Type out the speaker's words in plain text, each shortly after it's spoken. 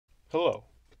Hello,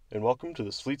 and welcome to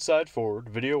this Fleetside Ford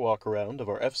video walkaround of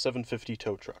our F-750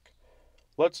 tow truck.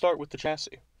 Let's start with the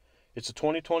chassis. It's a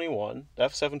 2021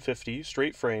 F-750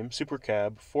 straight frame super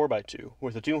cab 4x2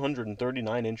 with a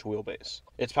 239-inch wheelbase.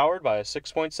 It's powered by a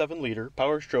 6.7-liter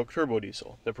Power-Stroke turbo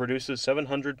diesel that produces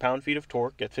 700 pound-feet of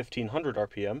torque at 1500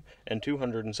 RPM and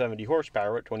 270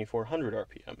 horsepower at 2400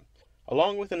 RPM.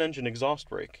 Along with an engine exhaust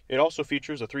brake, it also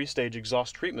features a 3-stage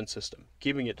exhaust treatment system,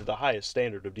 keeping it to the highest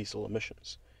standard of diesel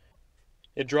emissions.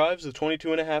 It drives the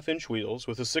 22.5-inch wheels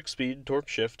with a 6-speed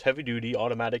torque-shift heavy-duty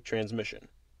automatic transmission.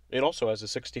 It also has a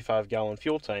 65-gallon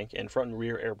fuel tank and front and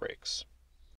rear air brakes.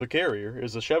 The carrier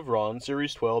is a Chevron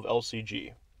Series 12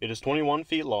 LCG. It is 21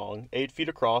 feet long, 8 feet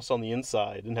across on the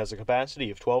inside, and has a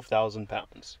capacity of 12,000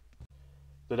 pounds.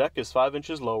 The deck is 5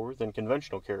 inches lower than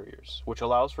conventional carriers, which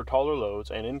allows for taller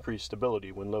loads and increased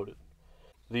stability when loaded.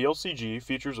 The LCG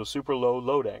features a super low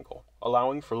load angle,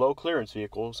 allowing for low clearance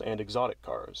vehicles and exotic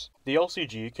cars. The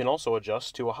LCG can also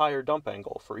adjust to a higher dump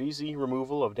angle for easy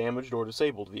removal of damaged or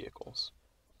disabled vehicles.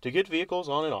 To get vehicles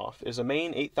on and off is a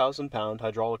main 8,000-pound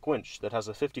hydraulic winch that has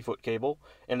a 50-foot cable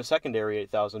and a secondary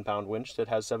 8,000-pound winch that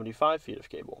has 75 feet of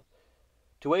cable.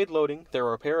 To aid loading, there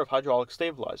are a pair of hydraulic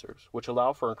stabilizers, which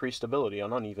allow for increased stability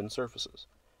on uneven surfaces.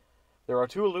 There are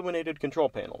 2 illuminated control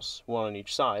panels, one on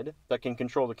each side, that can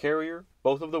control the carrier,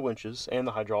 both of the winches, and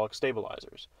the hydraulic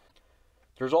stabilizers.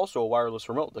 There's also a wireless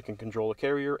remote that can control the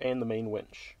carrier and the main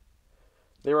winch.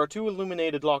 There are 2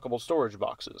 illuminated lockable storage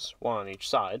boxes, one on each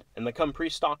side, and they come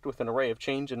pre-stocked with an array of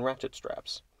chains and ratchet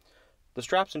straps. The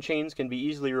straps and chains can be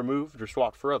easily removed or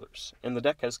swapped for others, and the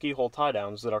deck has keyhole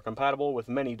tie-downs that are compatible with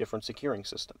many different securing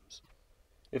systems.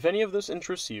 If any of this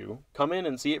interests you, come in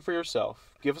and see it for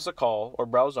yourself, give us a call, or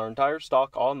browse our entire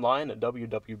stock online at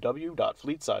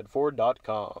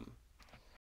www.fleetsideford.com.